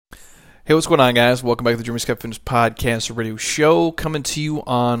Hey, what's going on, guys? Welcome back to the Dreamers Cup Fitness Podcast Radio Show, coming to you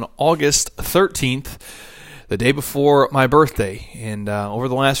on August 13th, the day before my birthday. And over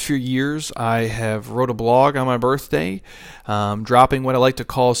the last few years, I have wrote a blog on my birthday, dropping what I like to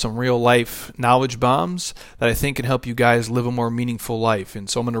call some real-life knowledge bombs that I think can help you guys live a more meaningful life. And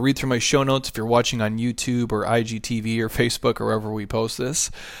so I'm going to read through my show notes if you're watching on YouTube or IGTV or Facebook or wherever we post this.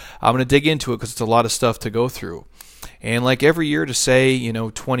 I'm going to dig into it because it's a lot of stuff to go through. And like every year to say,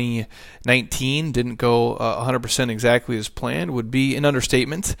 2019 didn't go 100% exactly as planned would be an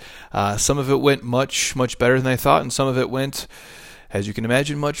understatement. Some of it went much, much better than I thought, and some of it went, as you can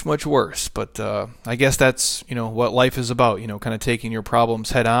imagine, much, much worse. But I guess that's, what life is about, kind of taking your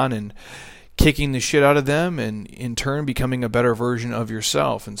problems head on and kicking the shit out of them and in turn becoming a better version of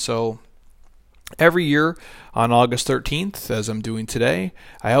yourself. And so every year on August 13th, as I'm doing today,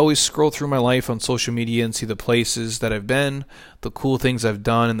 I always scroll through my life on social media and see the places that I've been, the cool things I've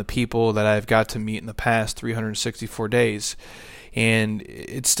done, and the people that I've got to meet in the past 364 days. And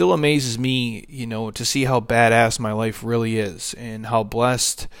it still amazes me, to see how badass my life really is and how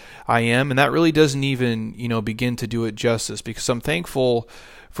blessed I am. And that really doesn't even, begin to do it justice, because I'm thankful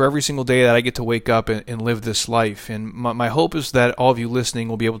for every single day that I get to wake up and live this life. And my hope is that all of you listening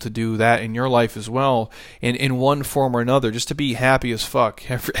will be able to do that in your life as well, in one form or another, just to be happy as fuck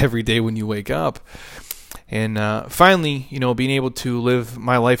every day when you wake up. And finally, being able to live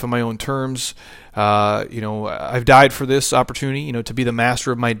my life on my own terms. I've died for this opportunity, to be the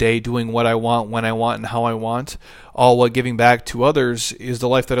master of my day, doing what I want, when I want, and how I want, all while giving back to others is the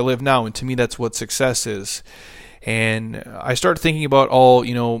life that I live now. And to me, that's what success is. And I start thinking about all,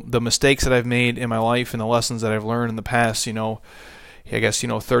 the mistakes that I've made in my life and the lessons that I've learned in the past,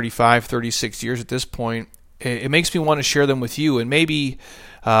 35, 36 years at this point. It makes me want to share them with you, and maybe,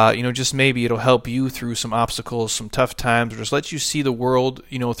 just maybe it'll help you through some obstacles, some tough times, or just let you see the world,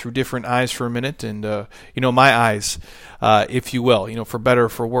 through different eyes for a minute, and, my eyes, if you will, for better or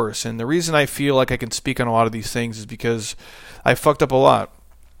for worse. And the reason I feel like I can speak on a lot of these things is because I fucked up a lot.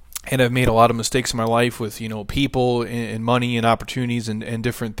 And I've made a lot of mistakes in my life with, people and money and opportunities and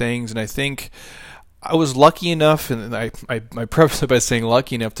different things. And I think I was lucky enough, and I preface it by saying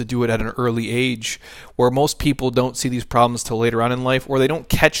lucky enough to do it at an early age, where most people don't see these problems till later on in life, or they don't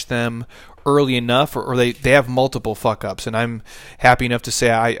catch them early enough, or they have multiple fuck-ups. And I'm happy enough to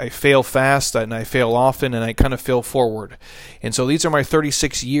say I fail fast, and I fail often, and I kind of fail forward. And so these are my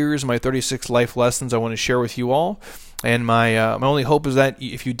 36 years, my 36 life lessons I want to share with you all. And my only hope is that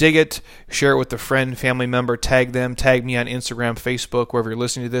if you dig it, share it with a friend, family member, tag them, tag me on Instagram, Facebook, wherever you're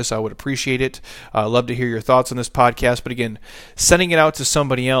listening to this. I would appreciate it. I'd love to hear your thoughts on this podcast. But again, sending it out to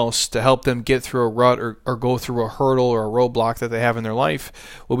somebody else to help them get through a rut or go through a hurdle or a roadblock that they have in their life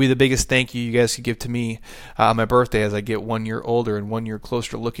will be the biggest thank you guys could give to me on my birthday as I get 1 year older and 1 year closer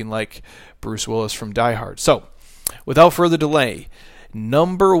to looking like Bruce Willis from Die Hard. So, without further delay,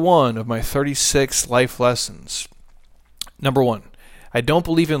 number one of my 36 life lessons. Number one, I don't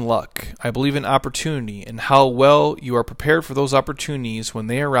believe in luck. I believe in opportunity and how well you are prepared for those opportunities when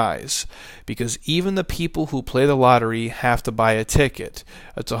they arise, because even the people who play the lottery have to buy a ticket.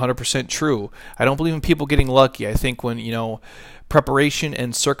 That's 100% true. I don't believe in people getting lucky. I think when, preparation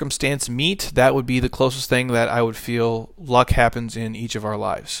and circumstance meet, that would be the closest thing that I would feel luck happens in each of our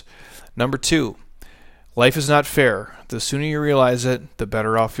lives. Number two, life is not fair. The sooner you realize it, the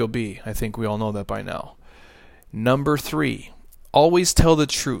better off you'll be. I think we all know that by now. Number three, always tell the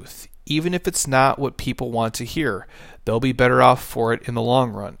truth, even if it's not what people want to hear. They'll be better off for it in the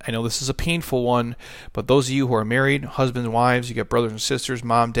long run. I know this is a painful one, but those of you who are married, husbands and wives, you got brothers and sisters,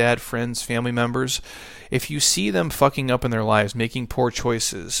 mom, dad, friends, family members, if you see them fucking up in their lives, making poor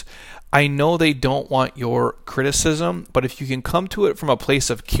choices, I know they don't want your criticism, but if you can come to it from a place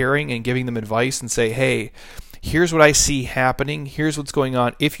of caring and giving them advice and say, hey, here's what I see happening. Here's what's going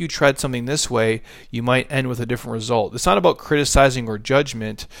on. If you tried something this way, you might end with a different result. It's not about criticizing or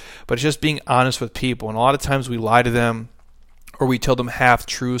judgment, but it's just being honest with people. And a lot of times we lie to them, or we tell them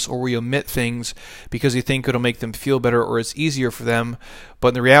half-truths, or we omit things because we think it'll make them feel better or it's easier for them. But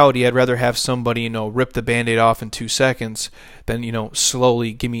in the reality, I'd rather have somebody, rip the Band-Aid off in 2 seconds than,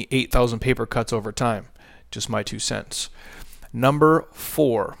 slowly give me 8,000 paper cuts over time. Just my 2 cents. Number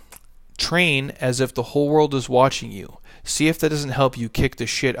four. Train as if the whole world is watching you. See if that doesn't help you kick the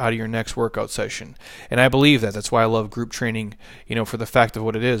shit out of your next workout session. And I believe that. That's why I love group training, for the fact of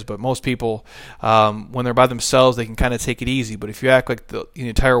what it is. But most people, when they're by themselves, they can kind of take it easy. But if you act like the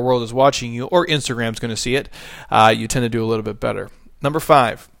entire world is watching you, or Instagram's going to see it, you tend to do a little bit better. Number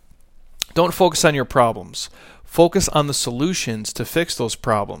five, don't focus on your problems. Focus on the solutions to fix those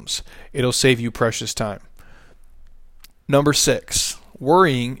problems. It'll save you precious time. Number six,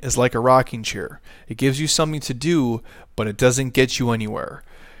 Worrying is like a rocking chair. It gives you something to do, but it doesn't get you anywhere.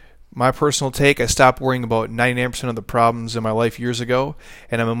 My personal take, I stopped worrying about 99% of the problems in my life years ago,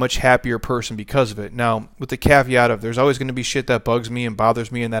 and I'm a much happier person because of it. Now, with the caveat of there's always going to be shit that bugs me and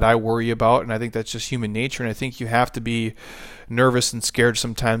bothers me and that I worry about, and I think that's just human nature, and I think you have to be nervous and scared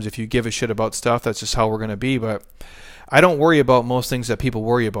sometimes if you give a shit about stuff. That's just how we're going to be, but I don't worry about most things that people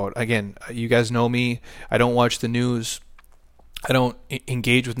worry about. Again, you guys know me. I don't watch the news. I don't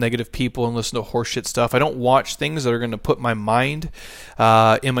engage with negative people and listen to horseshit stuff. I don't watch things that are going to put my mind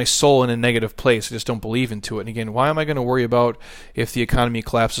and my soul in a negative place. I just don't believe into it. And again, why am I going to worry about if the economy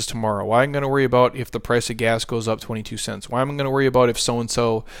collapses tomorrow? Why am I going to worry about if the price of gas goes up 22 cents? Why am I going to worry about if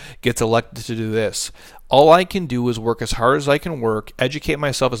so-and-so gets elected to do this? All I can do is work as hard as I can work, educate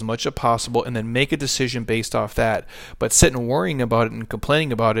myself as much as possible, and then make a decision based off that. But sitting worrying about it and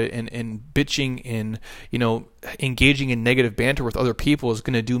complaining about it and bitching and, engaging in negative banter with other people is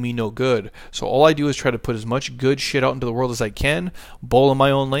going to do me no good. So all I do is try to put as much good shit out into the world as I can, bowl in my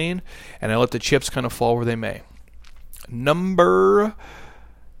own lane, and I let the chips kind of fall where they may. Number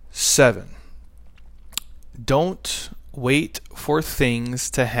 7. Don't wait for things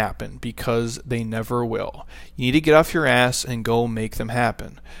to happen because they never will. You need to get off your ass and go make them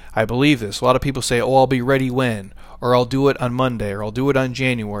happen. I believe this. A lot of people say, "Oh, I'll be ready when," or "I'll do it on Monday," or "I'll do it on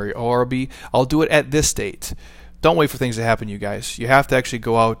January," or "I'll do it at this date." Don't wait for things to happen, you guys. You have to actually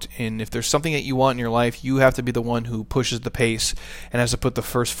go out, and if there's something that you want in your life, you have to be the one who pushes the pace and has to put the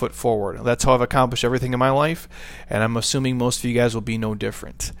first foot forward. That's how I've accomplished everything in my life, and I'm assuming most of you guys will be no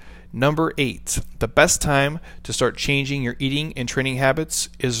different. Number 8, the best time to start changing your eating and training habits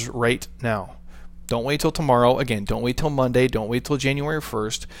is right now. Don't wait till tomorrow. Again, don't wait till Monday. Don't wait till January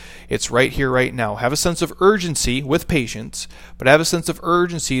 1st. It's right here, right now. Have a sense of urgency with patience, but have a sense of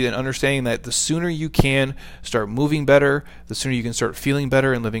urgency and understanding that the sooner you can start moving better, the sooner you can start feeling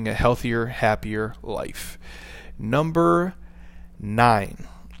better and living a healthier, happier life. Number 9,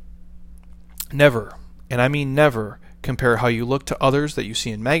 never, and I mean never, compare how you look to others that you see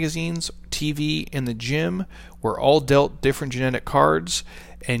in magazines, TV, in the gym. We're all dealt different genetic cards,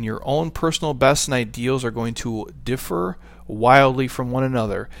 and your own personal bests and ideals are going to differ wildly from one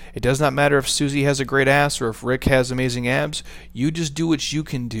another. It does not matter if Susie has a great ass or if Rick has amazing abs. You just do what you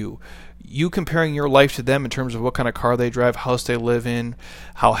can do. You comparing your life to them in terms of what kind of car they drive, house they live in,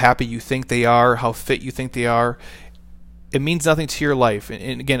 how happy you think they are, how fit you think they are, it means nothing to your life.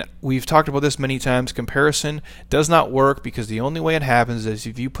 And again, we've talked about this many times. Comparison does not work because the only way it happens is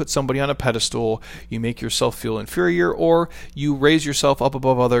if you put somebody on a pedestal, you make yourself feel inferior, or you raise yourself up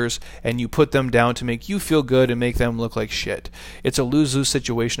above others and you put them down to make you feel good and make them look like shit. It's a lose-lose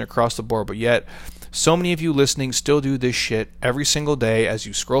situation across the board, but yet so many of you listening still do this shit every single day as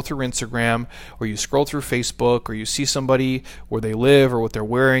you scroll through Instagram or you scroll through Facebook or you see somebody where they live or what they're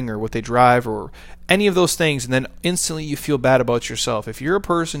wearing or what they drive or any of those things, and then instantly you feel bad about yourself. If you're a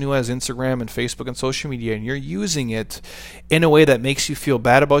person who has Instagram and Facebook and social media and you're using it in a way that makes you feel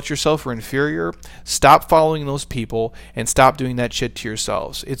bad about yourself or inferior, stop following those people and stop doing that shit to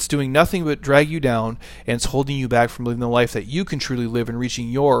yourselves. It's doing nothing but drag you down, and it's holding you back from living the life that you can truly live and reaching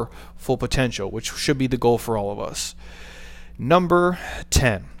your full potential, which should be the goal for all of us. Number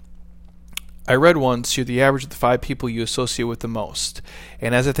 10. I read once, you're the average of the 5 people you associate with the most.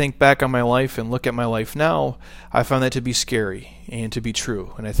 And as I think back on my life and look at my life now, I find that to be scary and to be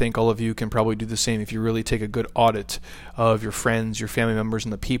true. And I think all of you can probably do the same if you really take a good audit of your friends, your family members,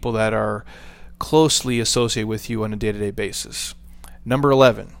 and the people that are closely associated with you on a day-to-day basis. Number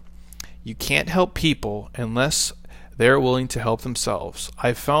 11, you can't help people unless they're willing to help themselves.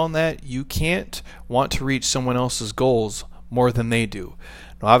 I've found that you can't want to reach someone else's goals more than they do.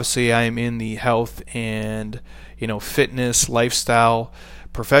 Now, obviously, I am in the health and fitness, lifestyle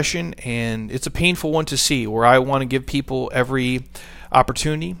profession, and it's a painful one to see where I want to give people every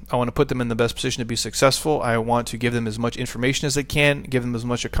opportunity. I want to put them in the best position to be successful. I want to give them as much information as I can, give them as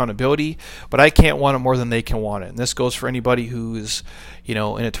much accountability, but I can't want it more than they can want it. And this goes for anybody who's, in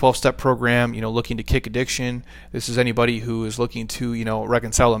a 12-step program, looking to kick addiction. This is anybody who is looking to,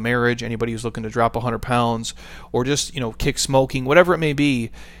 reconcile a marriage, anybody who's looking to drop 100 pounds, or just, kick smoking, whatever it may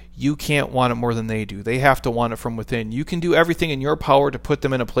be. You can't want it more than they do. They have to want it from within. You can do everything in your power to put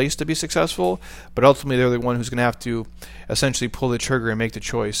them in a place to be successful, but ultimately they're the one who's going to have to essentially pull the trigger and make the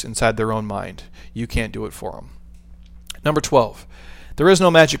choice inside their own mind. You can't do it for them. Number 12, there is no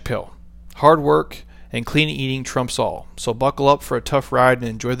magic pill. Hard work and clean eating trumps all. So buckle up for a tough ride and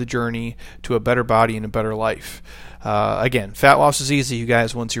enjoy the journey to a better body and a better life. Again, fat loss is easy, you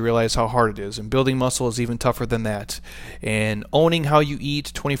guys, once you realize how hard it is. And building muscle is even tougher than that. And owning how you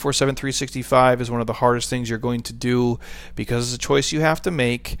eat 24/7, 365 is one of the hardest things you're going to do, because it's a choice you have to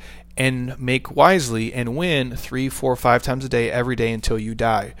make, and make wisely, and win 3, 4, 5 times a day, every day until you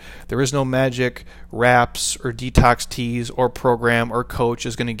die. There is no magic wraps or detox teas or program or coach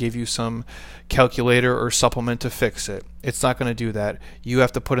is going to give you some calculator or supplement to fix it. It's not going to do that. You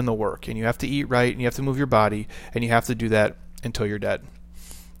have to put in the work, and you have to eat right, and you have to move your body, and you have to do that until you're dead.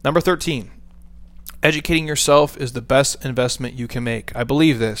 Number 13, educating yourself is the best investment you can make. I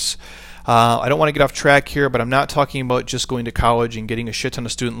believe this. I don't want to get off track here, but I'm not talking about just going to college and getting a shit ton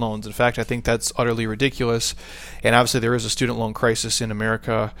of student loans. In fact, I think that's utterly ridiculous. And obviously there is a student loan crisis in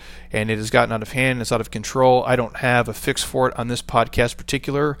America, and it has gotten out of hand. It's out of control. I don't have a fix for it on this podcast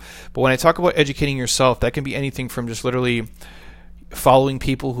particular. But when I talk about educating yourself, that can be anything from just literally following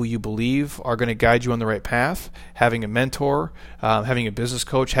people who you believe are going to guide you on the right path, having a mentor, having a business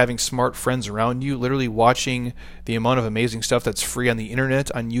coach, having smart friends around you, literally watching the amount of amazing stuff that's free on the internet,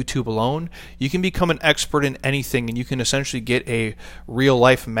 on YouTube alone. You can become an expert in anything, and you can essentially get a real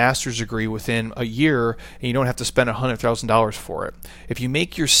life master's degree within a year, and you don't have to spend $100,000 for it. If you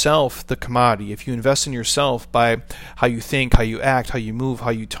make yourself the commodity, if you invest in yourself by how you think, how you act, how you move, how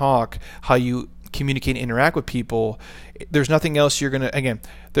you talk, how you communicate and interact with people, there's nothing else you're going to, again,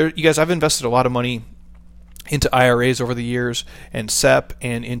 you guys, I've invested a lot of money into IRAs over the years, and SEP,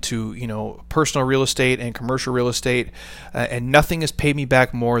 and into, personal real estate and commercial real estate, and nothing has paid me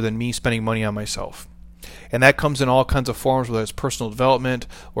back more than me spending money on myself. And that comes in all kinds of forms, whether it's personal development,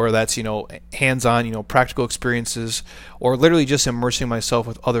 or that's, hands-on, practical experiences, or literally just immersing myself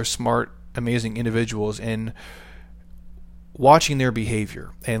with other smart, amazing individuals and watching their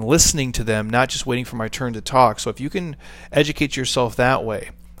behavior and listening to them, not just waiting for my turn to talk. So if you can educate yourself that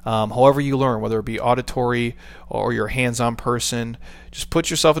way, however you learn, whether it be auditory or you're a hands-on person, just put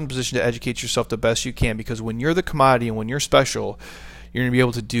yourself in a position to educate yourself the best you can, because when you're the commodity and when you're special, you're going to be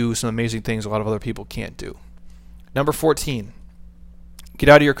able to do some amazing things a lot of other people can't do. Number 14, get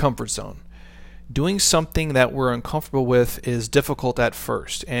out of your comfort zone. Doing something that we're uncomfortable with is difficult at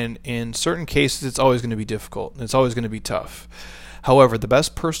first, and in certain cases it's always going to be difficult, and it's always going to be tough. However, the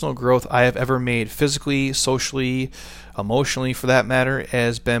best personal growth I have ever made, physically, socially, emotionally for that matter,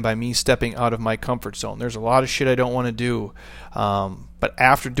 has been by me stepping out of my comfort zone. There's a lot of shit I don't want to do, but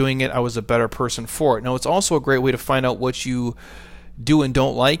after doing it, I was a better person for it. Now, it's also a great way to find out what you do and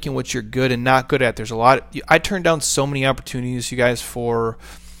don't like, and what you're good and not good at. There's a lot. I turned down so many opportunities, you guys, for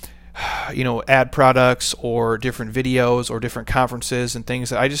ad products or different videos or different conferences and things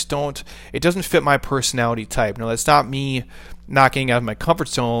that I just don't, it doesn't fit my personality type. Now, that's not me knocking out of my comfort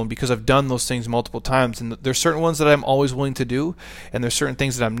zone, because I've done those things multiple times, and there's certain ones that I'm always willing to do, and there's certain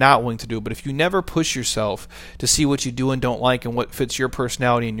things that I'm not willing to do. But if you never push yourself to see what you do and don't like, and what fits your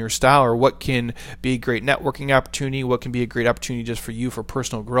personality and your style, or what can be a great networking opportunity, what can be a great opportunity just for you for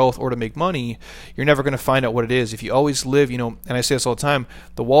personal growth or to make money, you're never going to find out what it is. If you always live, and I say this all the time,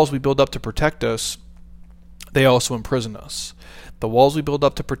 the walls we build up to protect us, they also imprison us. The walls we build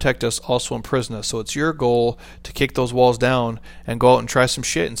up to protect us also imprison us. So it's your goal to kick those walls down and go out and try some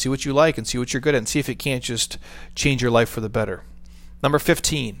shit and see what you like and see what you're good at, and see if it can't just change your life for the better. Number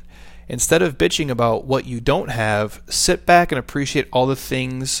 15, instead of bitching about what you don't have, sit back and appreciate all the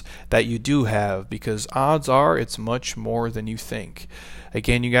things that you do have, because odds are it's much more than you think.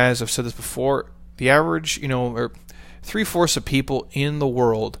 Again, you guys, I've said this before, the average, or 3/4 of people in the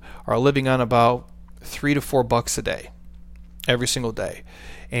world are living on about $3 to $4 a day, every single day.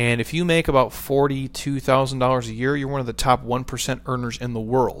 And if you make about $42,000 a year, you're one of the top 1% earners in the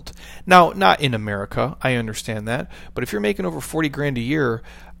world. Now, not in America, I understand that, but if you're making over 40 grand a year,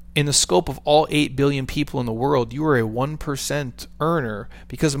 in the scope of all 8 billion people in the world, you are a 1% earner,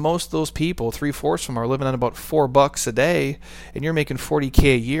 because most of those people, 3/4 of them, are living on about $4 a day, and you're making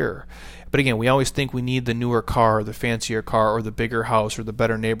 $40K a year. But again, we always think we need the newer car, or the fancier car, or the bigger house, or the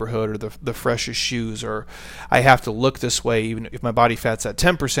better neighborhood, or the freshest shoes, or I have to look this way. Even if my body fat's at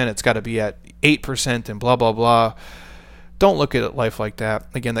 10%, it's got to be at 8%, and blah, blah, blah. Don't look at life like that.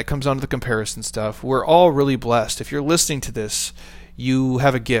 Again, that comes down to the comparison stuff. We're all really blessed. If you're listening to this, you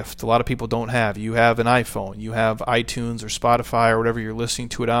have a gift a lot of people don't have. You have an iPhone. You have iTunes or Spotify or whatever you're listening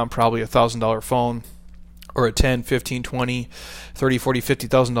to it on, probably a $1,000 phone, or a $10, $15, $20, $30, $40,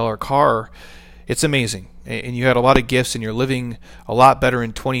 $50,000 car. It's amazing. And you had a lot of gifts, and you're living a lot better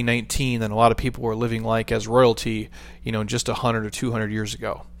in 2019 than a lot of people were living like as royalty, just 100 or 200 years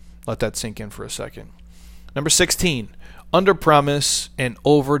ago. Let that sink in for a second. Number 16, under-promise and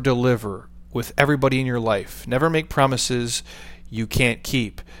over-deliver. with everybody in your life. Never make promises you can't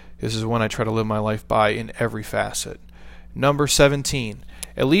keep. This is one I try to live my life by in every facet. Number 17,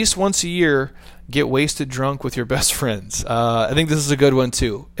 at least once a year, get wasted drunk with your best friends. I think this is a good one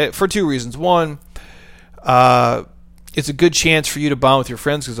too, for two reasons. One, it's a good chance for you to bond with your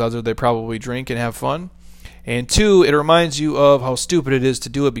friends because otherwise they probably drink and have fun. And two, it reminds you of how stupid it is to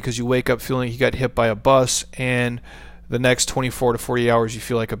do it because you wake up feeling like you got hit by a bus and the next 24 to 40 hours you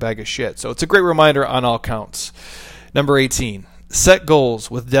feel like a bag of shit. So it's a great reminder on all counts. Number 18, set goals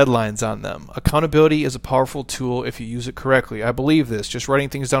with deadlines on them. Accountability is a powerful tool if you use it correctly. I believe this. Just writing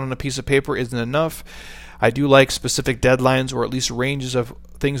things down on a piece of paper isn't enough. I do like specific deadlines or at least ranges of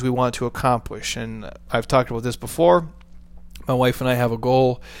things we want to accomplish. And I've talked about this before. My wife and I have a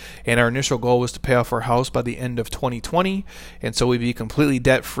goal, and our initial goal was to pay off our house by the end of 2020, and so we'd be completely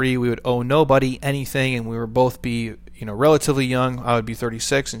debt-free. We would owe nobody anything, and we would both be, relatively young. I would be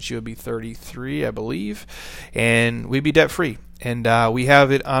 36, and she would be 33, I believe, and we'd be debt-free. And we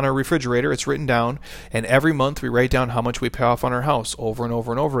have it on our refrigerator. It's written down, and every month we write down how much we pay off on our house over and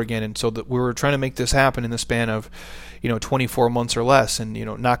over and over again. And so that we were trying to make this happen in the span of, 24 months or less. And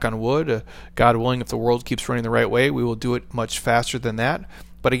knock on wood, God willing, if the world keeps running the right way, we will do it much faster than that.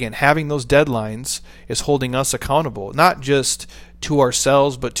 But again, having those deadlines is holding us accountable, not just to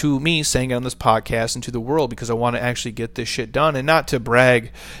ourselves, but to me saying it on this podcast and to the world, because I want to actually get this shit done, and not to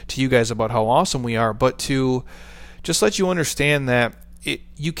brag to you guys about how awesome we are, but to just let you understand that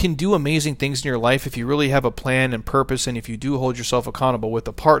you can do amazing things in your life if you really have a plan and purpose, and if you do hold yourself accountable with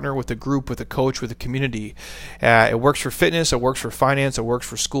a partner, with a group, with a coach, with a community. It works for fitness, it works for finance, it works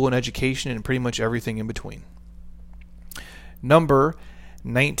for school and education, and pretty much everything in between. Number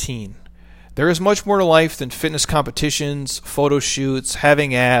 19. There is much more to life than fitness competitions, photo shoots,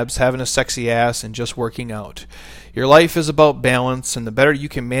 having abs, having a sexy ass, and just working out. Your life is about balance, and the better you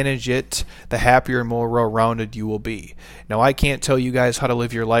can manage it, the happier and more well-rounded you will be. Now, I can't tell you guys how to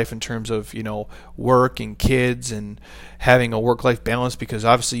live your life in terms of, work and kids and having a work-life balance, because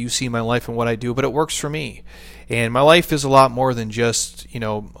obviously you see my life and what I do, but it works for me. And my life is a lot more than just,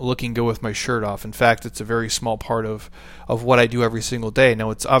 looking good with my shirt off. In fact, it's a very small part of what I do every single day. Now,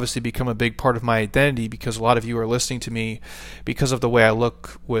 it's obviously become a big part of my identity because a lot of you are listening to me because of the way I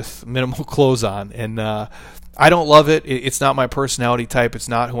look with minimal clothes on. And I don't love it. It's not my personality type. It's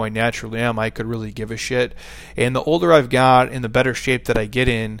not who I naturally am. I could really give a shit. And the older I've got and the better shape that I get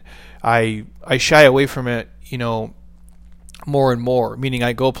in, I shy away from it, more and more, meaning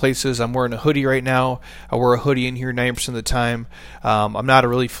I go places. I'm wearing a hoodie right now. I wear a hoodie in here 90% of the time. I'm not a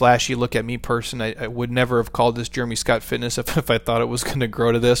really flashy look at me person. I would never have called this Jeremy Scott Fitness if I thought it was going to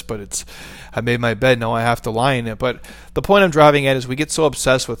grow to this, but I made my bed. Now I have to lie in it. But the point I'm driving at is we get so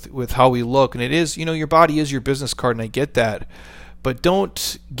obsessed with how we look, and it is, your body is your business card, and I get that. But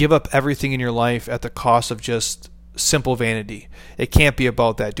don't give up everything in your life at the cost of just simple vanity. It can't be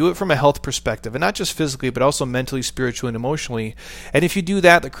about that. Do it from a health perspective, and not just physically, but also mentally, spiritually, and emotionally. And if you do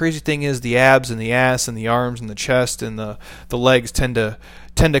that, the crazy thing is the abs and the ass and the arms and the chest and the legs tend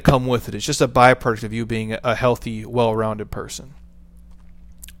to come with it. It's just a byproduct of you being a healthy, well-rounded person.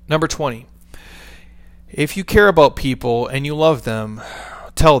 Number 20. If you care about people and you love them,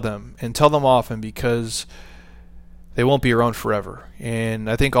 tell them, and tell them often, because they won't be around forever. And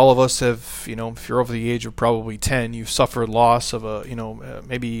I think all of us have, if you're over the age of probably 10, you've suffered loss of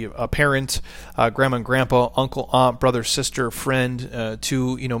maybe a parent, grandma and grandpa, uncle, aunt, brother, sister, friend,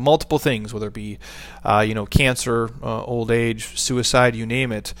 to, multiple things, whether it be, cancer, old age, suicide, you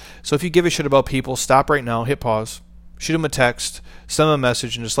name it. So if you give a shit about people, stop right now, hit pause, shoot them a text, send them a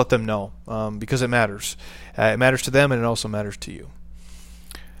message, and just let them know, because it matters. It matters to them, and it also matters to you.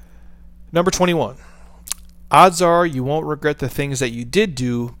 Number 21. Odds are you won't regret the things that you did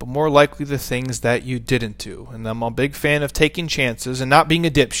do, but more likely the things that you didn't do. And I'm a big fan of taking chances and not being a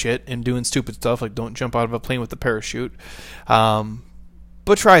dipshit and doing stupid stuff, like don't jump out of a plane with a parachute.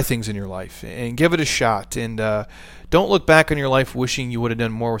 But try things in your life and give it a shot. And don't look back on your life wishing you would have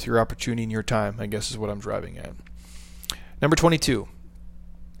done more with your opportunity and your time, I guess is what I'm driving at. Number 22.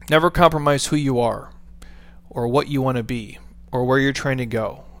 Never compromise who you are or what you want to be or where you're trying to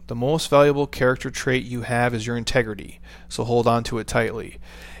go. The most valuable character trait you have is your integrity, so hold on to it tightly.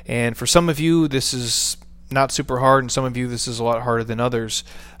 And for some of you, this is not super hard, and some of you, this is a lot harder than others,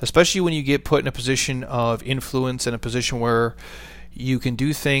 especially when you get put in a position of influence, in a position where you can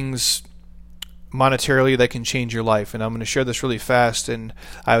do things monetarily that can change your life. And I'm going to share this really fast. And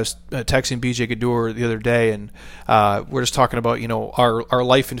I was texting BJ Gaddour the other day, and we're just talking about our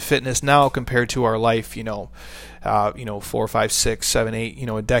life in fitness now compared to our life 4, 5, 6, 7, 8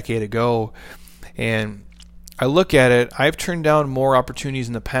 a decade ago. And I look at it, I've turned down more opportunities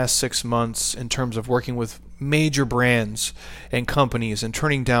in the past 6 months in terms of working with major brands and companies and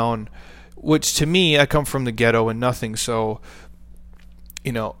turning down, which to me, I come from the ghetto and nothing. So,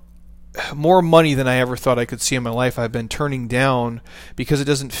 more money than I ever thought I could see in my life I've been turning down because it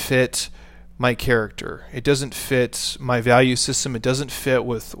doesn't fit my character. It doesn't fit my value system. It doesn't fit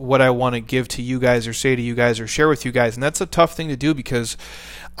with what I want to give to you guys or say to you guys or share with you guys. And that's a tough thing to do because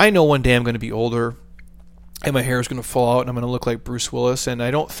I know one day I'm going to be older and my hair is going to fall out and I'm going to look like Bruce Willis. And I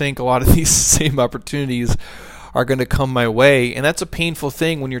don't think a lot of these same opportunities are going to come my way. And that's a painful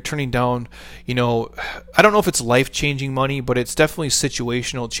thing when you're turning down, I don't know if it's life-changing money, but it's definitely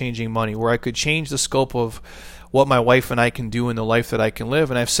situational changing money where I could change the scope of what my wife and I can do in the life that I can live.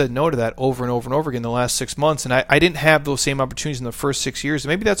 And I've said no to that over and over and over again the last 6 months. And I didn't have those same opportunities in the first 6 years.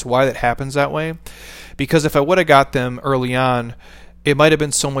 Maybe that's why that happens that way. Because if I would have got them early on, it might have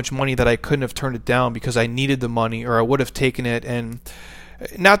been so much money that I couldn't have turned it down because I needed the money, or I would have taken it. And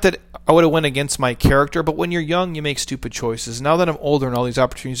not that I would have went against my character, but when you're young, you make stupid choices. Now that I'm older and all these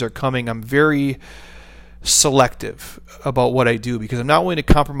opportunities are coming, I'm very selective about what I do because I'm not willing to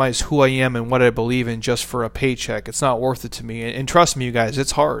compromise who I am and what I believe in just for a paycheck. It's not worth it to me. And trust me, you guys,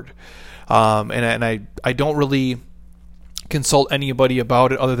 it's hard. And I don't really consult anybody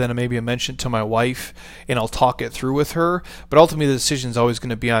about it other than maybe I mention it to my wife and I'll talk it through with her. But ultimately, the decision is always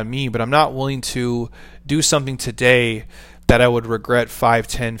going to be on me. But I'm not willing to do something today that I would regret 5,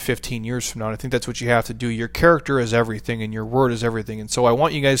 10, 15 years from now. And I think that's what you have to do. Your character is everything and your word is everything. And so I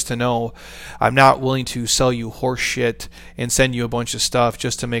want you guys to know I'm not willing to sell you horse shit and send you a bunch of stuff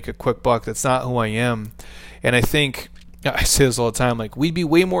just to make a quick buck. That's not who I am. And I think, I say this all the time, like we'd be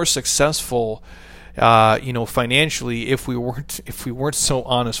way more successful financially if we weren't so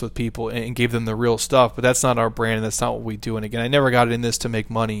honest with people and gave them the real stuff. But that's not our brand, and that's not what we do. And again, I never got in this to make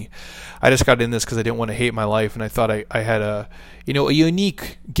money. I just got in this because I didn't want to hate my life, and I thought I had a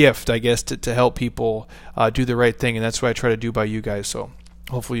unique gift, I guess, to help people do the right thing, and that's what I try to do by you guys. So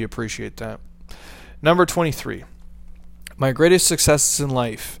hopefully you appreciate that. Number 23. My greatest successes in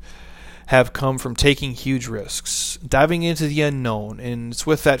life have come from taking huge risks, diving into the unknown, and it's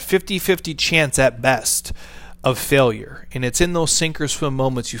with that 50-50 chance at best of failure. And it's in those sink or swim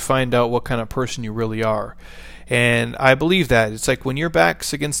moments you find out what kind of person you really are. And I believe that. It's like when your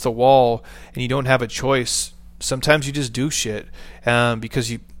back's against the wall and you don't have a choice, sometimes you just do shit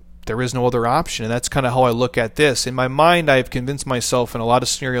because there is no other option. And that's kind of how I look at this. In my mind, I've convinced myself in a lot of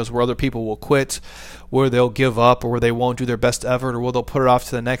scenarios where other people will quit, where they'll give up, or where they won't do their best effort, or where they'll put it off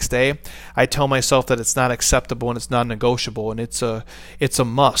to the next day. I tell myself that it's not acceptable and it's not negotiable, and it's a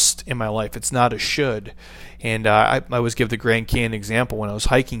must in my life. It's not a should. And I always give the Grand Canyon example when I was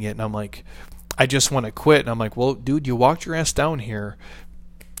hiking it, and I'm like, I just want to quit. And I'm like, well, dude, you walked your ass down here.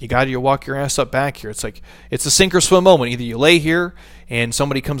 You got to walk your ass up back here. It's like it's a sink or swim moment. Either you lay here and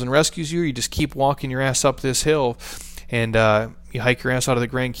somebody comes and rescues you, or you just keep walking your ass up this hill and you hike your ass out of the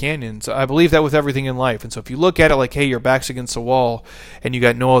Grand Canyon. So I believe that with everything in life. And so if you look at it like, hey, your back's against the wall and you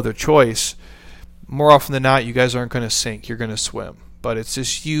got no other choice, more often than not, you guys aren't going to sink. You're going to swim. But it's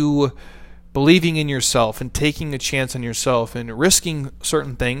just you believing in yourself and taking a chance on yourself and risking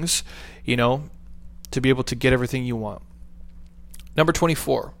certain things, to be able to get everything you want. Number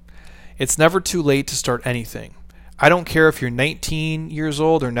 24, it's never too late to start anything. I don't care if you're 19 years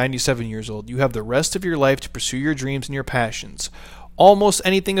old or 97 years old. You have the rest of your life to pursue your dreams and your passions. Almost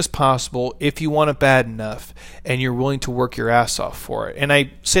anything is possible if you want it bad enough and you're willing to work your ass off for it. And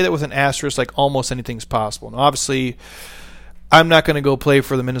I say that with an asterisk, like almost anything's possible. Now, obviously, I'm not going to go play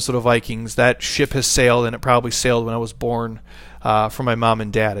for the Minnesota Vikings. That ship has sailed, and it probably sailed when I was born for my mom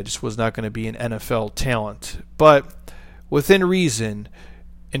and dad. I just was not going to be an NFL talent. But within reason,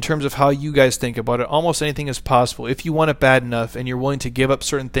 in terms of how you guys think about it, almost anything is possible if you want it bad enough and you're willing to give up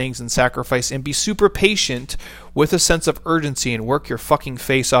certain things and sacrifice and be super patient with a sense of urgency and work your fucking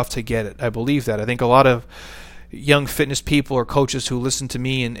face off to get it. I believe that. I think a lot of young fitness people or coaches who listen to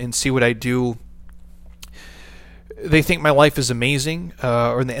me and see what I do, they think my life is amazing,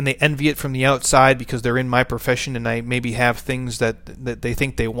 and they envy it from the outside because they're in my profession and I maybe have things that they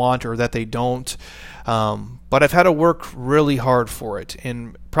think they want or that they don't. But I've had to work really hard for it,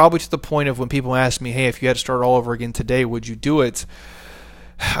 and probably to the point of when people ask me, hey, if you had to start all over again today, would you do it?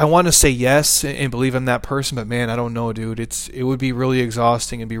 I want to say yes and believe I'm that person, but man, I don't know, dude. It would be really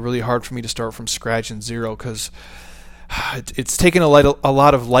exhausting and be really hard for me to start from scratch and zero because it's taken a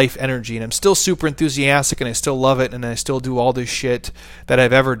lot of life energy, and I'm still super enthusiastic and I still love it and I still do all this shit that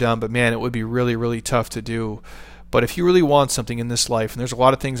I've ever done, but man, it would be really, really tough to do. But if you really want something in this life, and there's a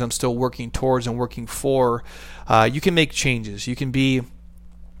lot of things I'm still working towards and working for, you can make changes. You can be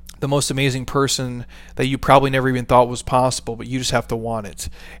the most amazing person that you probably never even thought was possible, but you just have to want it.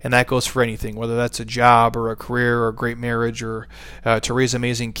 And that goes for anything, whether that's a job or a career or a great marriage or to raise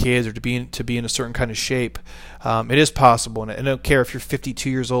amazing kids or to be in a certain kind of shape. It is possible. And I don't care if you're 52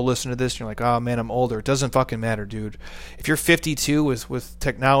 years old listening to this and you're like, oh man, I'm older. It doesn't fucking matter, dude. If you're 52 with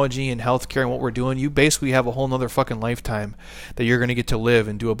technology and healthcare and what we're doing, you basically have a whole nother fucking lifetime that you're going to get to live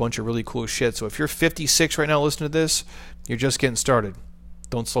and do a bunch of really cool shit. So if you're 56 right now listening to this, you're just getting started.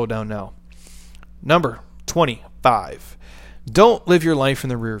 Don't slow down now. Number 25. Don't live your life in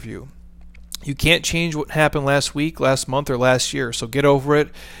the rear view. You can't change what happened last week, last month, or last year, so get over it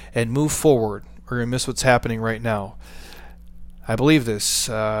and move forward, or you're going to miss what's happening right now. I believe this.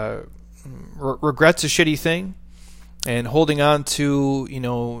 Regret's a shitty thing, and holding on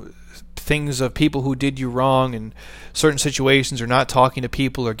to, things of people who did you wrong in certain situations, or not talking to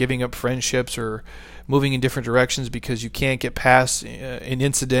people, or giving up friendships, or moving in different directions because you can't get past an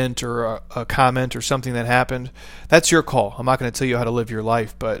incident or a comment or something that happened, that's your call. I'm not going to tell you how to live your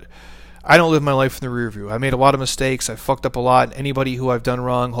life, but I don't live my life in the rear view. I made a lot of mistakes. I fucked up a lot. And anybody who I've done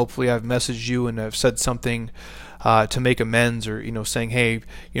wrong, hopefully I've messaged you and I've said something to make amends, or saying, hey,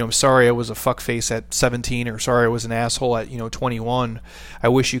 I'm sorry I was a fuckface at 17, or sorry I was an asshole at 21. I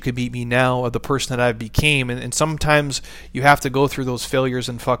wish you could beat me now of the person that I became. And sometimes you have to go through those failures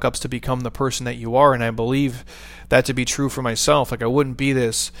and fuck ups to become the person that you are. And I believe that to be true for myself. Like, I wouldn't be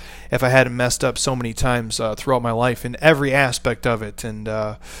this if I hadn't messed up so many times throughout my life in every aspect of it. And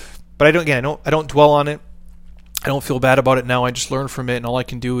but I don't dwell on it. I don't feel bad about it now. I just learn from it, and all I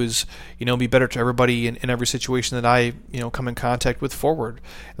can do is, be better to everybody in every situation that I, come in contact with forward.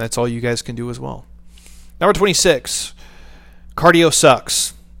 And that's all you guys can do as well. Number 26, cardio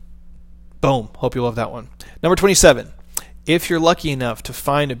sucks. Boom. Hope you love that one. Number 27, if you're lucky enough to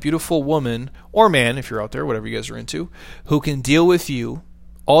find a beautiful woman or man, if you're out there, whatever you guys are into, who can deal with you,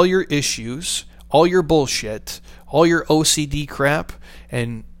 all your issues, all your bullshit, all your OCD crap,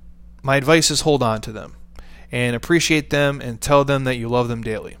 and my advice is hold on to them. And appreciate them and tell them that you love them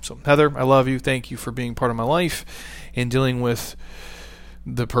daily. So, Heather, I love you. Thank you for being part of my life and dealing with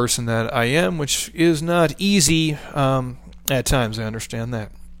the person that I am, which is not easy at times. I understand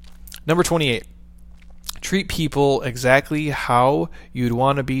that. Number 28. Treat people exactly how you'd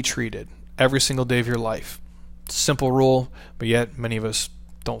want to be treated every single day of your life. Simple rule, but yet many of us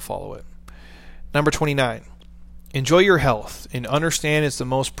don't follow it. Number 29. Enjoy your health and understand it's the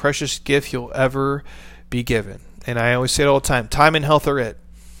most precious gift you'll ever be given. And I always say it all the time, time and health are it.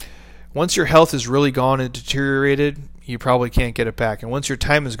 Once your health is really gone and deteriorated, you probably can't get it back. And once your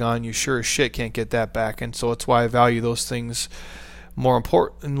time is gone, you sure as shit can't get that back. And so that's why I value those things more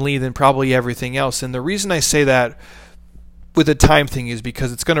importantly than probably everything else. And the reason I say that with the time thing is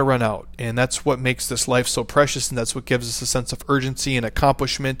because it's going to run out. And that's what makes this life so precious, and that's what gives us a sense of urgency and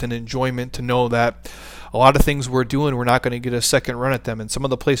accomplishment and enjoyment to know that a lot of things we're doing, we're not going to get a second run at them. And some of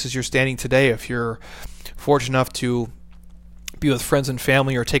the places you're standing today, if you're fortunate enough to be with friends and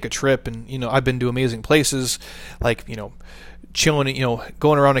family or take a trip, and I've been to amazing places like chilling,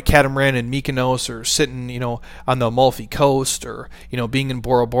 going around a catamaran in Mykonos, or sitting on the Amalfi Coast, or being in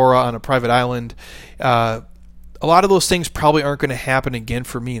Bora Bora on a private island. A lot of those things probably aren't going to happen again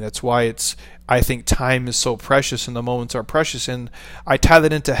for me. That's why I think time is so precious and the moments are precious. And I tie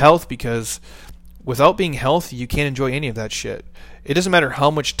that into health because without being healthy, you can't enjoy any of that shit. It doesn't matter how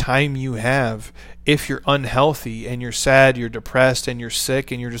much time you have if you're unhealthy and you're sad, you're depressed, and you're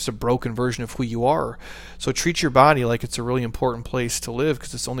sick, and you're just a broken version of who you are. So treat your body like it's a really important place to live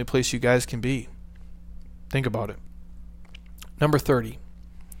because it's the only place you guys can be. Think about it. Number 30.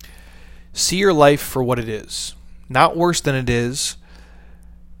 See your life for what it is. Not worse than it is,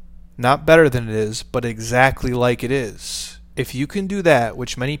 not better than it is, but exactly like it is. If you can do that,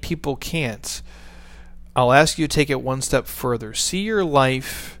 which many people can't, I'll ask you to take it one step further. See your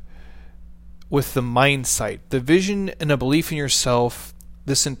life with the mind sight, the vision and a belief in yourself,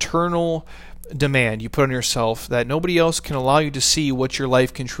 this internal demand you put on yourself that nobody else can allow you to see what your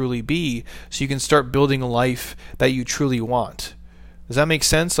life can truly be, so you can start building a life that you truly want. Does that make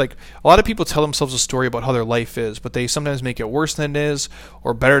sense? Like, a lot of people tell themselves a story about how their life is, but they sometimes make it worse than it is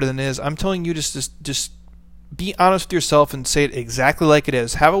or better than it is. I'm telling you, just be honest with yourself and say it exactly like it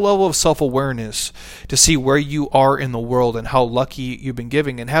is. Have a level of self-awareness to see where you are in the world and how lucky you've been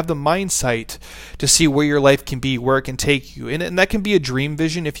given, and have the mindset to see where your life can be, where it can take you. And that can be a dream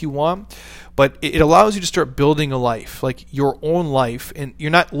vision if you want, but it allows you to start building a life, like your own life. And you're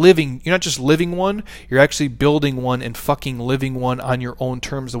not just living one, you're actually building one and fucking living one on your own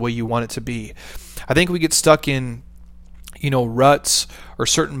terms the way you want it to be. I think we get stuck in ruts or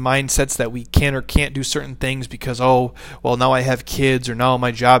certain mindsets that we can or can't do certain things because, oh, well, now I have kids, or now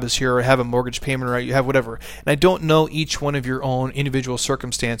my job is here, or I have a mortgage payment, or you have whatever. And I don't know each one of your own individual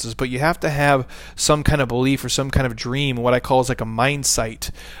circumstances, but you have to have some kind of belief or some kind of dream, what I call is like a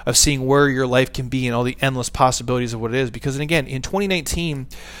mindset of seeing where your life can be and all the endless possibilities of what it is. Because, and again, in 2019,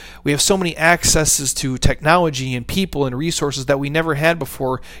 we have so many accesses to technology and people and resources that we never had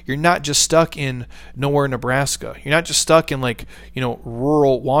before. You're not just stuck in nowhere, Nebraska. You're not just stuck in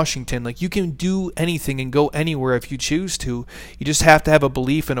rural Washington. Like, you can do anything and go anywhere if you choose to. You just have to have a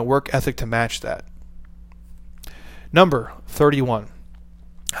belief and a work ethic to match that. Number 31.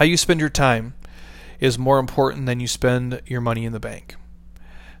 How you spend your time is more important than you spend your money in the bank.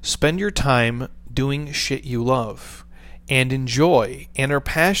 Spend your time doing shit you love and enjoy and are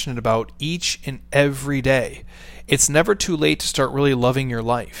passionate about each and every day. It's never too late to start really loving your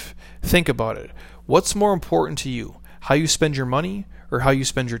life. Think about it. What's more important to you? How you spend your money or how you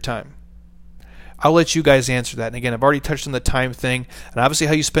spend your time? I'll let you guys answer that. And again, I've already touched on the time thing. And obviously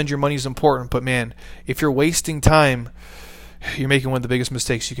how you spend your money is important. But man, if you're wasting time, you're making one of the biggest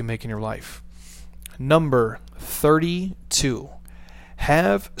mistakes you can make in your life. Number 32.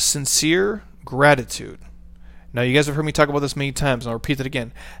 Have sincere gratitude. Now, you guys have heard me talk about this many times, and I'll repeat it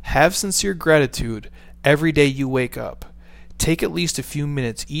again. Have sincere gratitude every day you wake up. Take at least a few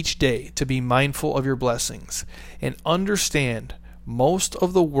minutes each day to be mindful of your blessings. And understand, most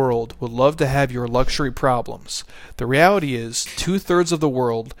of the world would love to have your luxury problems. The reality is, 2/3 of the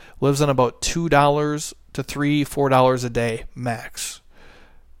world lives on about $2 to $3, $4 a day max.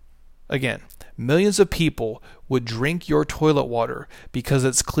 Again, millions of people would drink your toilet water because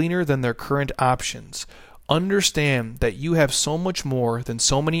it's cleaner than their current options. Understand that you have so much more than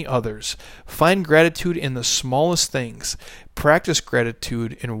so many others. Find gratitude in the smallest things. Practice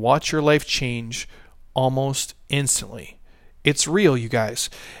gratitude and watch your life change almost instantly. It's real, you guys.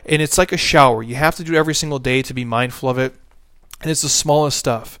 And it's like a shower. You have to do it every single day to be mindful of it. And it's the smallest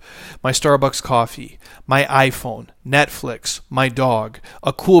stuff. My Starbucks coffee, my iPhone, Netflix, my dog,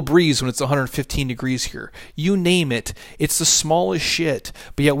 a cool breeze when it's 115 degrees here. You name it, it's the smallest shit.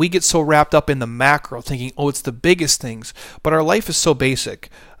 But yet we get so wrapped up in the macro thinking, oh, it's the biggest things. But our life is so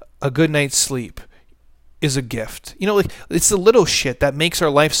basic. A good night's sleep is a gift. It's the little shit that makes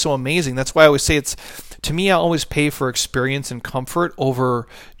our life so amazing. That's why I always say to me, I always pay for experience and comfort over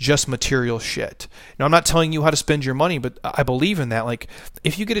just material shit. Now, I'm not telling you how to spend your money, but I believe in that. Like,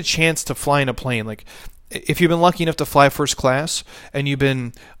 if you get a chance to fly in a plane, like, if you've been lucky enough to fly first class and you've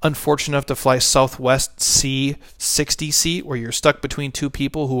been unfortunate enough to fly Southwest C60 seat where you're stuck between two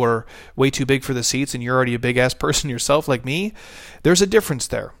people who are way too big for the seats and you're already a big-ass person yourself like me, there's a difference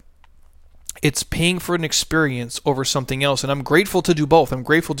there. It's paying for an experience over something else. And I'm grateful to do both. I'm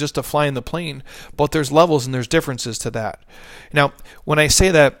grateful just to fly in the plane. But there's levels and there's differences to that. Now, when I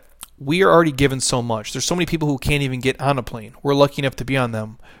say that, we are already given so much. There's so many people who can't even get on a plane. We're lucky enough to be on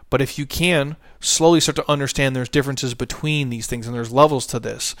them. But if you can, slowly start to understand there's differences between these things and there's levels to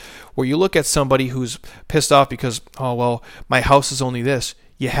this. Where you look at somebody who's pissed off because, oh, well, my house is only this.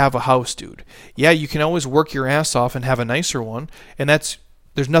 You have a house, dude. Yeah, you can always work your ass off and have a nicer one. And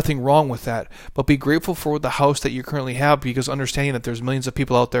there's nothing wrong with that, but be grateful for the house that you currently have, because understanding that there's millions of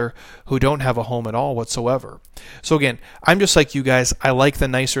people out there who don't have a home at all whatsoever. So again, I'm just like you guys. I like the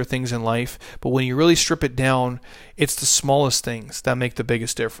nicer things in life, but when you really strip it down, it's the smallest things that make the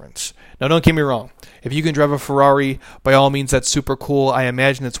biggest difference. Now, don't get me wrong. If you can drive a Ferrari, by all means, that's super cool. I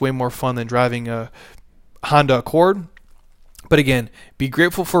imagine it's way more fun than driving a Honda Accord. But again, be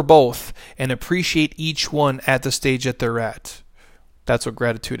grateful for both and appreciate each one at the stage that they're at. That's what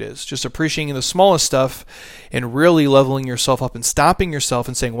gratitude is. Just appreciating the smallest stuff and really leveling yourself up and stopping yourself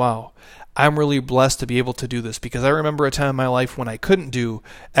and saying, wow, I'm really blessed to be able to do this, because I remember a time in my life when I couldn't do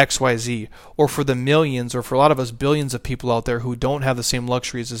X, Y, Z. Or for the millions, or for a lot of us billions of people out there who don't have the same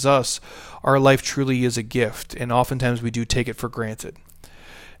luxuries as us, our life truly is a gift, and oftentimes we do take it for granted.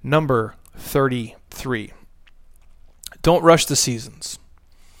 Number 33. Don't rush the seasons.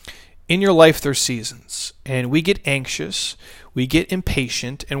 In your life, there's seasons, and we get anxious, we get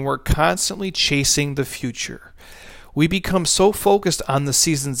impatient, and we're constantly chasing the future. We become so focused on the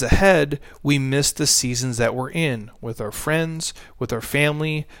seasons ahead, we miss the seasons that we're in, with our friends, with our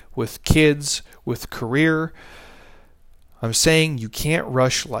family, with kids, with career. I'm saying you can't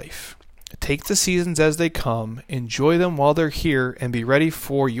rush life. Take the seasons as they come, enjoy them while they're here, and be ready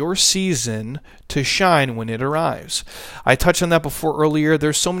for your season to shine when it arrives. I touched on that before earlier.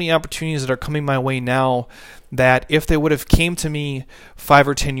 There's so many opportunities that are coming my way now that if they would have came to me 5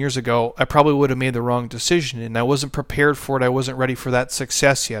 or 10 years ago, I probably would have made the wrong decision, and I wasn't prepared for it. I wasn't ready for that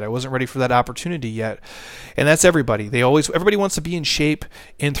success yet. I wasn't ready for that opportunity yet. And that's everybody. Everybody wants to be in shape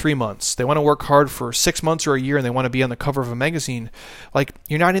in 3 months. They want to work hard for 6 months or a year, and they want to be on the cover of a magazine. Like,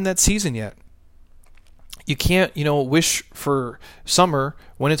 you're not in that season yet. You can't, wish for summer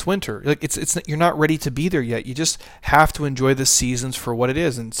when it's winter. Like it's you're not ready to be there yet. You just have to enjoy the seasons for what it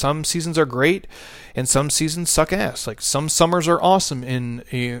is. And some seasons are great, and some seasons suck ass. Like some summers are awesome in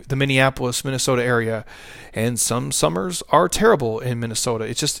the Minneapolis, Minnesota area, and some summers are terrible in Minnesota.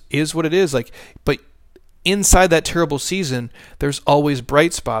 It just is what it is. But inside that terrible season, there's always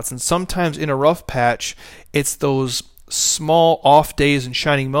bright spots, and sometimes in a rough patch, it's those small off days and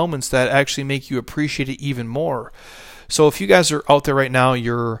shining moments that actually make you appreciate it even more. So if you guys are out there right now,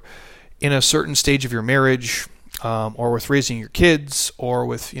 you're in a certain stage of your marriage, or with raising your kids, or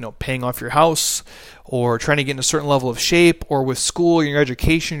with paying off your house, or trying to get in a certain level of shape, or with school, your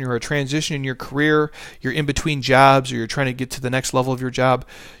education, you're a transition in your career, you're in between jobs, or you're trying to get to the next level of your job,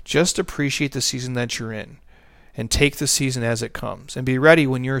 just appreciate the season that you're in and take the season as it comes and be ready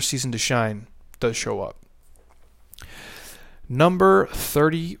when your season to shine does show up. Number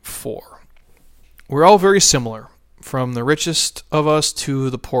 34. We're all very similar, from the richest of us to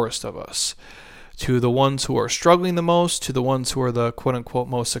the poorest of us, to the ones who are struggling the most to the ones who are the quote-unquote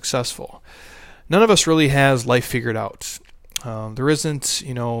most successful. None of us really has life figured out. There isn't,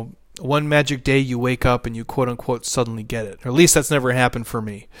 one magic day you wake up and you quote-unquote suddenly get it. Or at least that's never happened for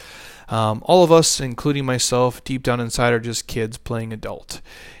me. All of us, including myself, deep down inside are just kids playing adult.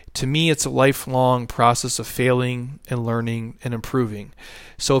 To me, it's a lifelong process of failing and learning and improving.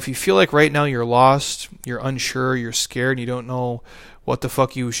 So if you feel like right now you're lost, you're unsure, you're scared, and you don't know what the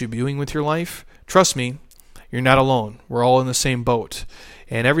fuck you should be doing with your life, trust me, you're not alone. We're all in the same boat.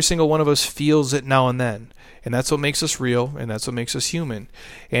 And every single one of us feels it now and then. And that's what makes us real, and that's what makes us human.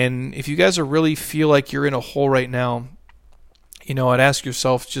 And if you guys really feel like you're in a hole right now, I'd ask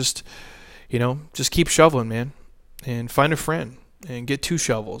yourself just keep shoveling, man, and find a friend. And get 2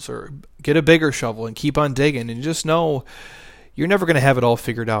 shovels or get a bigger shovel and keep on digging, and just know you're never going to have it all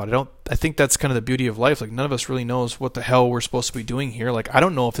figured out. I think that's kind of the beauty of life. Like, none of us really knows what the hell we're supposed to be doing here. Like, I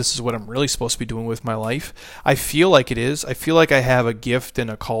don't know if this is what I'm really supposed to be doing with my life. I feel like it is. I feel like I have a gift and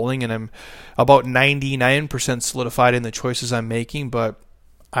a calling, and I'm about 99% solidified in the choices I'm making, but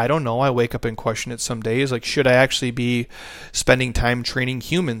I don't know. I wake up and question it some days. Like, should I actually be spending time training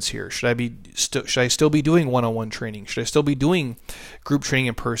humans here? Should I still be doing one-on-one training? Should I still be doing group training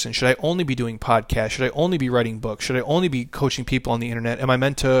in person? Should I only be doing podcasts? Should I only be writing books? Should I only be coaching people on the internet?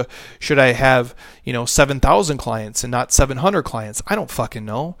 Should I have, 7,000 clients and not 700 clients? I don't fucking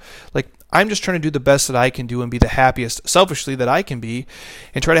know. Like, I'm just trying to do the best that I can do and be the happiest, selfishly, that I can be,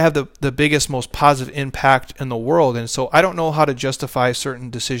 and try to have the biggest, most positive impact in the world. And so I don't know how to justify certain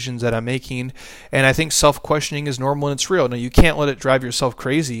decisions that I'm making, and I think self-questioning is normal and it's real. Now, you can't let it drive yourself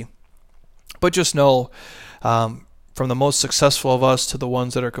crazy, but just know, from the most successful of us to the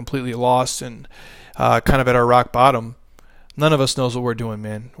ones that are completely lost and kind of at our rock bottom, none of us knows what we're doing,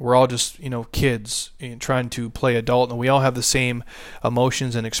 man. We're all just, kids trying to play adult, and we all have the same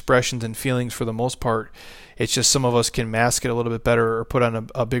emotions and expressions and feelings for the most part. It's just some of us can mask it a little bit better or put on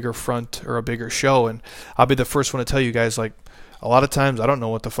a bigger front or a bigger show. And I'll be the first one to tell you guys, like, a lot of times I don't know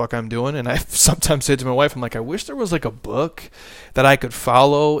what the fuck I'm doing, and I sometimes say to my wife, I'm like, I wish there was like a book that I could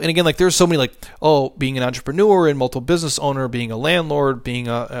follow. And again, like, there's so many, like, being an entrepreneur and multiple business owner, being a landlord, being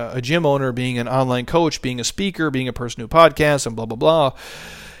a gym owner, being an online coach, being a speaker, being a person who podcasts, and blah, blah, blah.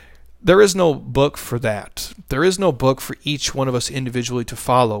 There is no book for that. There is no book for each one of us individually to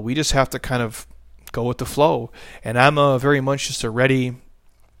follow. We just have to kind of go with the flow. And I'm very much just a ready,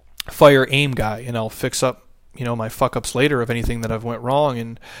 fire, aim guy, and I'll fix up my fuck ups later of anything that I've went wrong.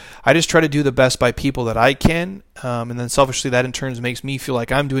 And I just try to do the best by people that I can. And then selfishly, that in turn makes me feel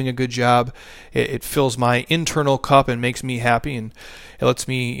like I'm doing a good job. It fills my internal cup and makes me happy. And it lets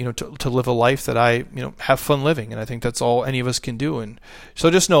me, to live a life that I, have fun living. And I think that's all any of us can do. And so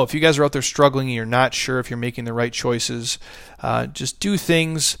just know, if you guys are out there struggling and you're not sure if you're making the right choices, just do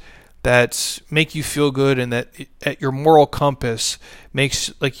things that make you feel good, and that at your moral compass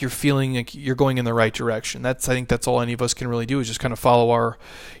makes like you're feeling like you're going in the right direction. I think that's all any of us can really do, is just kind of follow our,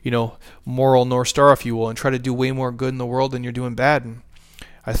 moral North Star, if you will, and try to do way more good in the world than you're doing bad. And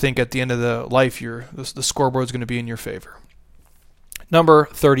I think at the end of the life, the scoreboard is going to be in your favor. Number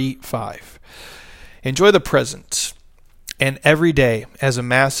 35. Enjoy the present and every day as a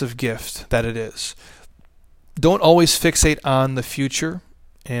massive gift that it is. Don't always fixate on the future.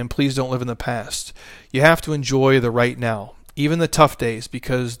 And please don't live in the past. You have to enjoy the right now, even the tough days,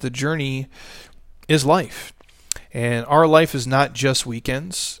 because the journey is life. And our life is not just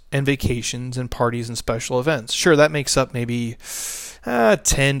weekends and vacations and parties and special events. Sure, that makes up maybe 10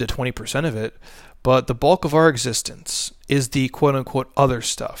 to 20% of it, but the bulk of our existence is the quote-unquote other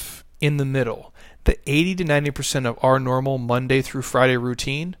stuff in the middle. The 80 to 90% of our normal Monday through Friday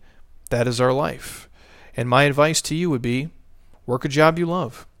routine, that is our life. And my advice to you would be, work a job you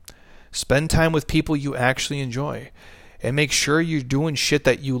love. Spend time with people you actually enjoy. And make sure you're doing shit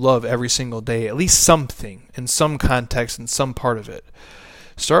that you love every single day, at least something, in some context, in some part of it.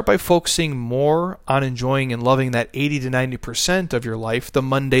 Start by focusing more on enjoying and loving that 80 to 90% of your life, the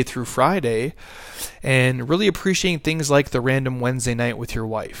Monday through Friday, and really appreciating things like the random Wednesday night with your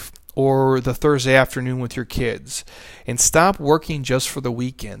wife or the Thursday afternoon with your kids. And stop working just for the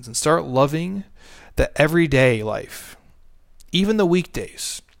weekends and start loving the everyday life, even the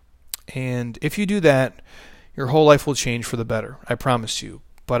weekdays. And if you do that, your whole life will change for the better, I promise you.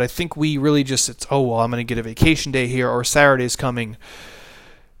 But I think we really just, I'm going to get a vacation day here, or Saturday's coming.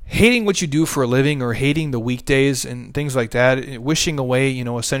 Hating what you do for a living or hating the weekdays and things like that, wishing away,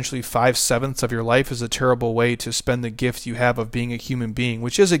 essentially 5/7 of your life is a terrible way to spend the gift you have of being a human being,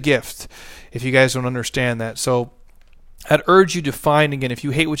 which is a gift, if you guys don't understand that. So I'd urge you to find, again, if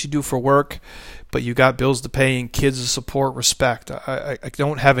you hate what you do for work, but you got bills to pay and kids to support, respect. I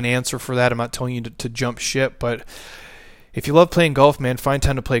don't have an answer for that. I'm not telling you to jump ship, but if you love playing golf, man, find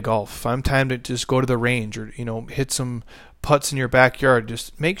time to play golf. Find time to just go to the range or, hit some putts in your backyard.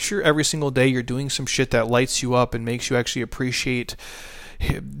 Just make sure every single day you're doing some shit that lights you up and makes you actually appreciate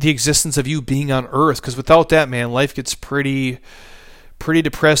the existence of you being on Earth. Because without that, man, life gets pretty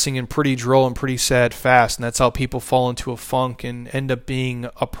depressing and pretty droll and pretty sad fast, and that's how people fall into a funk and end up being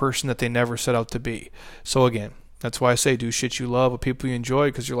a person that they never set out to be. So again, that's why I say do shit you love with people you enjoy,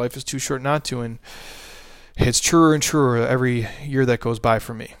 because your life is too short not to, and it's truer and truer every year that goes by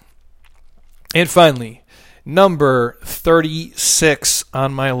for me. And finally, number 36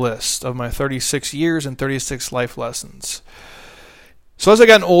 on my list of my 36 years and 36 life lessons. So as I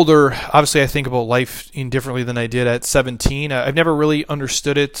gotten older, obviously I think about life differently than I did at 17. I've never really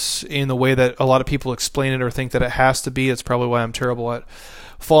understood it in the way that a lot of people explain it or think that it has to be. That's probably why I'm terrible at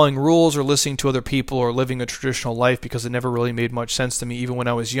following rules or listening to other people or living a traditional life, because it never really made much sense to me even when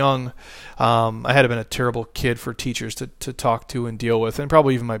I was young. I had been a terrible kid for teachers to talk to and deal with, and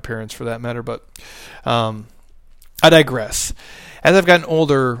probably even my parents for that matter, but I digress. As I've gotten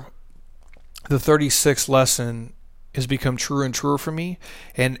older, the 36th lesson has become truer and truer for me,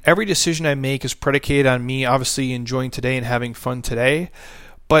 and every decision I make is predicated on me obviously enjoying today and having fun today,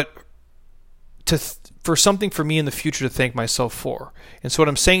 but for something for me in the future to thank myself for. And so what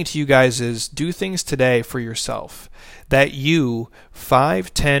I'm saying to you guys is do things today for yourself that you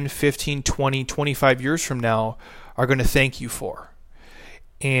 5, 10, 15, 20, 25 years from now are going to thank you for.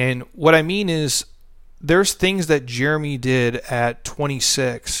 And what I mean is there's things that Jeremy did at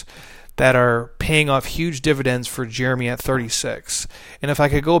 26 that are paying off huge dividends for Jeremy at 36. And if I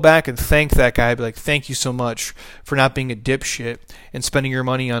could go back and thank that guy, I'd be like, thank you so much for not being a dipshit and spending your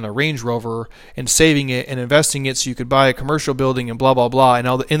money on a Range Rover and saving it and investing it so you could buy a commercial building and blah, blah, blah.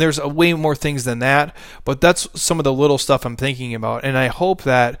 And there's way more things than that, but that's some of the little stuff I'm thinking about. And I hope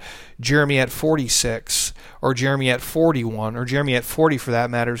that Jeremy at 46 or Jeremy at 41 or Jeremy at 40 for that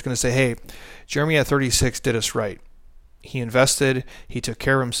matter is going to say, hey, Jeremy at 36 did us right. He invested, he took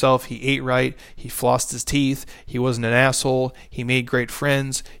care of himself, he ate right, he flossed his teeth, he wasn't an asshole, he made great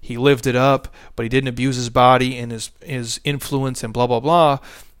friends, he lived it up, but he didn't abuse his body and his influence and blah, blah, blah.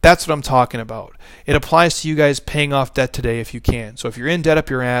 That's what I'm talking about. It applies to you guys paying off debt today if you can. So if you're in debt up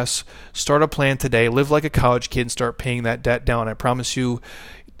your ass, start a plan today, live like a college kid and start paying that debt down. I promise you,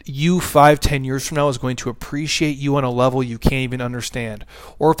 5, 10 years from now is going to appreciate you on a level you can't even understand.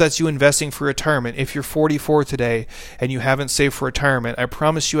 Or if that's you investing for retirement, if you're 44 today and you haven't saved for retirement, I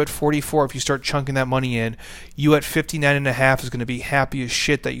promise you at 44, if you start chunking that money in, you at 59 and a half is going to be happy as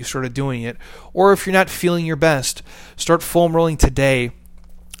shit that you started doing it. Or if you're not feeling your best, start foam rolling today,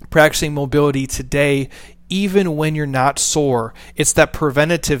 practicing mobility today, even when you're not sore. It's that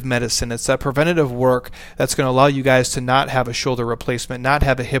preventative medicine. It's that preventative work that's going to allow you guys to not have a shoulder replacement, not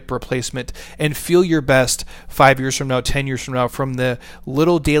have a hip replacement, and feel your best 5 years from now, 10 years from now, from the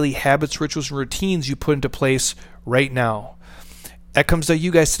little daily habits, rituals, and routines you put into place right now. That comes to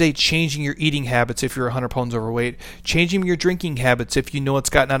you guys today, changing your eating habits if you're 100 pounds overweight, changing your drinking habits if you know it's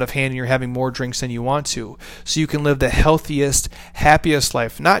gotten out of hand and you're having more drinks than you want to, so you can live the healthiest, happiest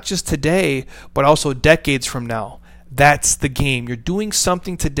life, not just today, but also decades from now. That's the game. You're doing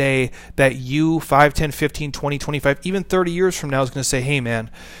something today that you 5, 10, 15, 20, 25, even 30 years from now is going to say, hey man,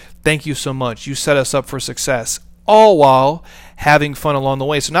 thank you so much. You set us up for success. all while having fun along the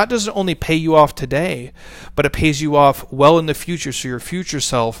way. So not does it only pay you off today, but it pays you off well in the future, so your future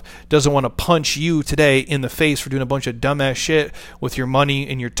self doesn't want to punch you today in the face for doing a bunch of dumbass shit with your money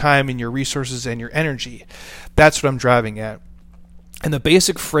and your time and your resources and your energy. That's what I'm driving at. And the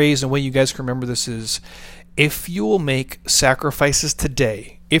basic phrase and way you guys can remember this is, if you will make sacrifices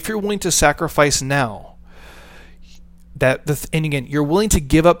today, if you're willing to sacrifice now, and again, you're willing to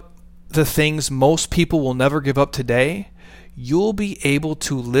give up the things most people will never give up today, you'll be able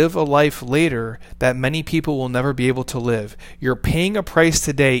to live a life later that many people will never be able to live. You're paying a price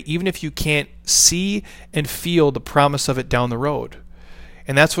today, even if you can't see and feel the promise of it down the road.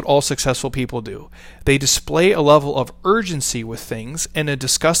 And that's what all successful people do. They display a level of urgency with things and a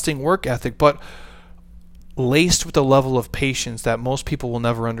disgusting work ethic, but laced with a level of patience that most people will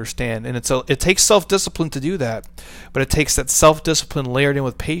never understand. And it takes self-discipline to do that, but it takes that self-discipline layered in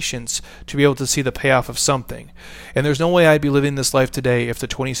with patience to be able to see the payoff of something. And there's no way I'd be living this life today if the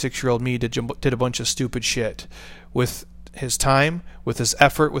 26-year-old me did a bunch of stupid shit with his time, with his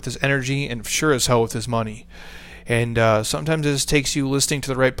effort, with his energy, and sure as hell with his money. And sometimes it just takes you listening to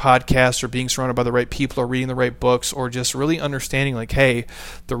the right podcasts or being surrounded by the right people or reading the right books or just really understanding like, hey,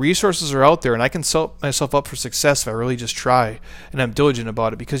 the resources are out there and I can set myself up for success if I really just try and I'm diligent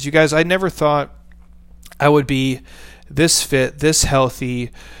about it. Because you guys, I never thought I would be this fit, this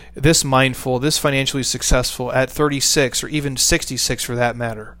healthy, this mindful, this financially successful at 36 or even 66 for that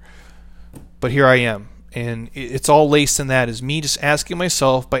matter. But here I am. And it's all laced in that is me just asking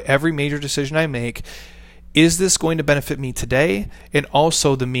myself by every major decision I make, is this going to benefit me today and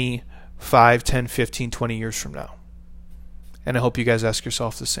also the me 5, 10, 15, 20 years from now? And I hope you guys ask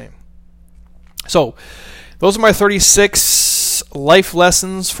yourself the same. So those are my 36 life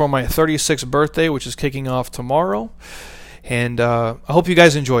lessons for my 36th birthday, which is kicking off tomorrow. And I hope you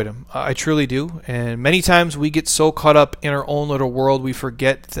guys enjoyed them. I truly do. And many times we get so caught up in our own little world, we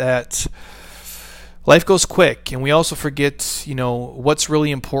forget that life goes quick, and we also forget, what's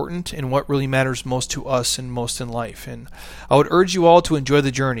really important and what really matters most to us and most in life. And I would urge you all to enjoy the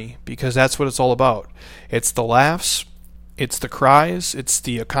journey because that's what it's all about. It's the laughs, it's the cries, it's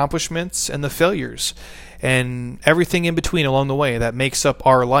the accomplishments and the failures and everything in between along the way that makes up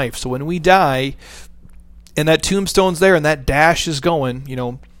our life. So when we die and that tombstone's there and that dash is going,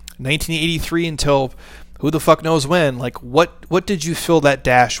 1983 until who the fuck knows when, like what did you fill that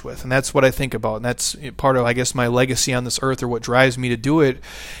dash with? And that's what I think about. And that's part of, I guess, my legacy on this earth, or what drives me to do it,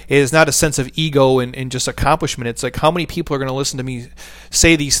 is not a sense of ego and just accomplishment. It's like, how many people are going to listen to me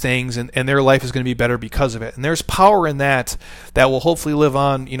say these things and their life is going to be better because of it. And there's power in that will hopefully live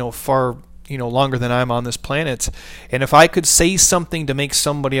on, far longer than I'm on this planet. And if I could say something to make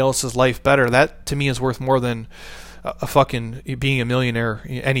somebody else's life better, that to me is worth more than a fucking being a millionaire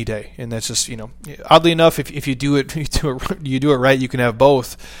any day. And that's just, oddly enough, if you do it right, you can have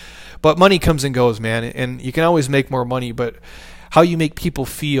both. But money comes and goes, man, and you can always make more money, but how you make people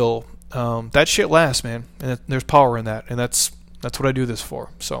feel, that shit lasts, man. And there's power in that. And that's what I do this for.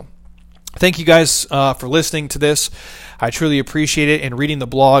 So thank you guys for listening to this. I truly appreciate it, and reading the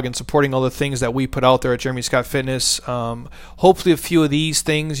blog and supporting all the things that we put out there at Jeremy Scott Fitness. Hopefully a few of these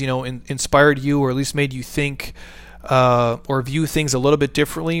things, inspired you, or at least made you think or view things a little bit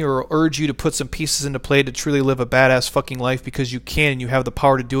differently, or urge you to put some pieces into play to truly live a badass fucking life, because you can and you have the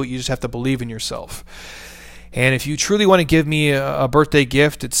power to do it. You just have to believe in yourself. And if you truly want to give me a birthday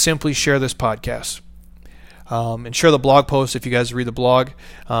gift, it's simply share this podcast. And share the blog post if you guys read the blog.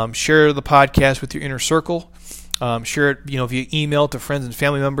 Share the podcast with your inner circle. Share it, via email to friends and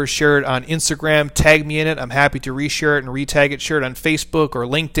family members. Share it on Instagram. Tag me in it. I'm happy to reshare it and retag it. Share it on Facebook or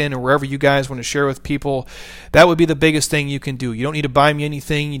LinkedIn or wherever you guys want to share with people. That would be the biggest thing you can do. You don't need to buy me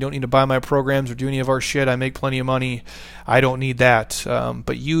anything. You don't need to buy my programs or do any of our shit. I make plenty of money. I don't need that.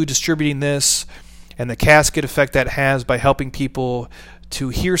 But you distributing this and the cascade effect that has by helping people to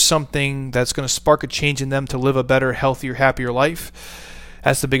hear something that's going to spark a change in them to live a better, healthier, happier life,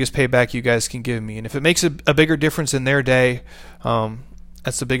 that's the biggest payback you guys can give me. And if it makes a bigger difference in their day,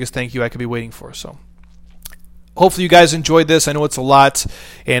 that's the biggest thank you I could be waiting for. So hopefully you guys enjoyed this. I know it's a lot,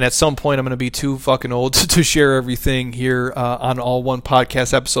 and at some point I'm going to be too fucking old to share everything here on all one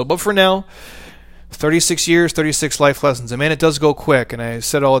podcast episode. But for now, 36 years, 36 life lessons. And man, it does go quick. And I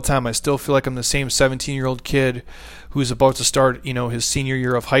said all the time, I still feel like I'm the same 17-year-old kid who's about to start, his senior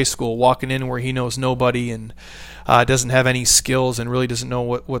year of high school, walking in where he knows nobody and doesn't have any skills and really doesn't know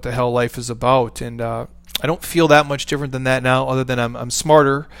what the hell life is about. And I don't feel that much different than that now, other than I'm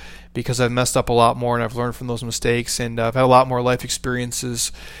smarter, because I've messed up a lot more and I've learned from those mistakes, and I've had a lot more life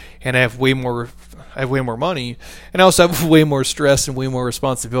experiences, and I have way more money, and I also have way more stress and way more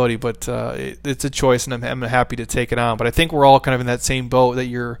responsibility. But it's a choice, and I'm happy to take it on. But I think we're all kind of in that same boat, that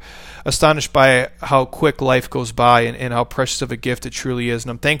you're astonished by how quick life goes by and how precious of a gift it truly is. And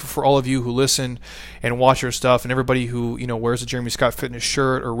I'm thankful for all of you who listen and watch our stuff, and everybody who wears a Jeremy Scott Fitness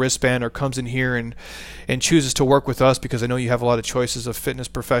shirt or wristband or comes in here and chooses to work with us, because I know you have a lot of choices of fitness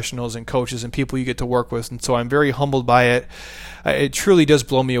professionals and coaches and people you get to work with. And so I'm very humbled by it. It truly does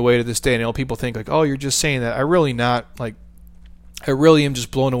blow me away to this day. And I know people think like, oh, you're just saying that. I really not. Like, I really am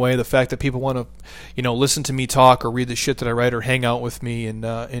just blown away the fact that people want to, listen to me talk or read the shit that I write or hang out with me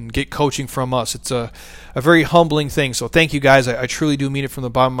and get coaching from us. It's a very humbling thing. So thank you guys. I truly do mean it from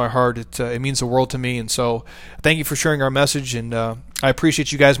the bottom of my heart. It means the world to me. And so thank you for sharing our message. And I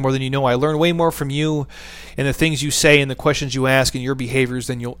appreciate you guys more than you know. I learn way more from you and the things you say and the questions you ask and your behaviors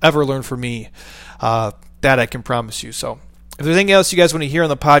than you'll ever learn from me. That I can promise you. So if there's anything else you guys want to hear on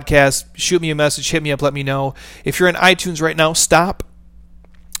the podcast, shoot me a message, hit me up, let me know. If you're in iTunes right now, stop.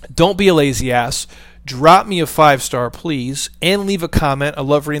 Don't be a lazy ass. Drop me a 5-star, please, and leave a comment. I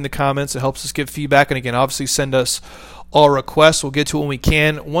love reading the comments. It helps us get feedback. And again, obviously send us all requests. We'll get to it when we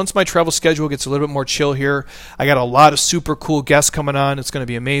can. Once my travel schedule gets a little bit more chill here, I got a lot of super cool guests coming on. It's going to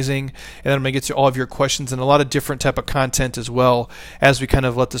be amazing. And then I'm going to get to all of your questions and a lot of different type of content as well, as we kind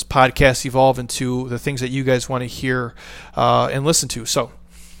of let this podcast evolve into the things that you guys want to hear and listen to. So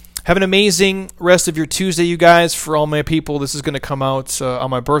have an amazing rest of your Tuesday, you guys. For all my people, this is going to come out on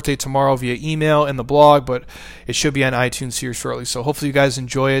my birthday tomorrow via email and the blog, but it should be on iTunes here shortly. So hopefully you guys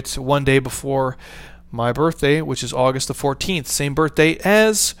enjoy it one day before my birthday, which is August the 14th. Same birthday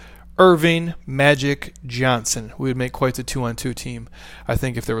as Irving Magic Johnson. We would make quite the 2-on-2 team, I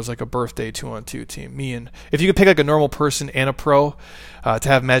think, if there was like a birthday 2-on-2 team. If you could pick like a normal person and a pro, to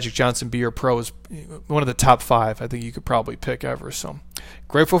have Magic Johnson be your pro is one of the top 5 I think you could probably pick ever. So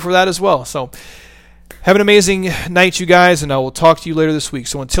grateful for that as well. So have an amazing night, you guys, and I will talk to you later this week.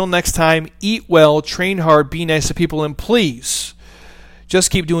 So until next time, eat well, train hard, be nice to people, and please just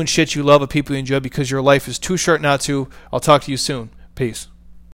keep doing shit you love with people you enjoy, because your life is too short not to. I'll talk to you soon. Peace.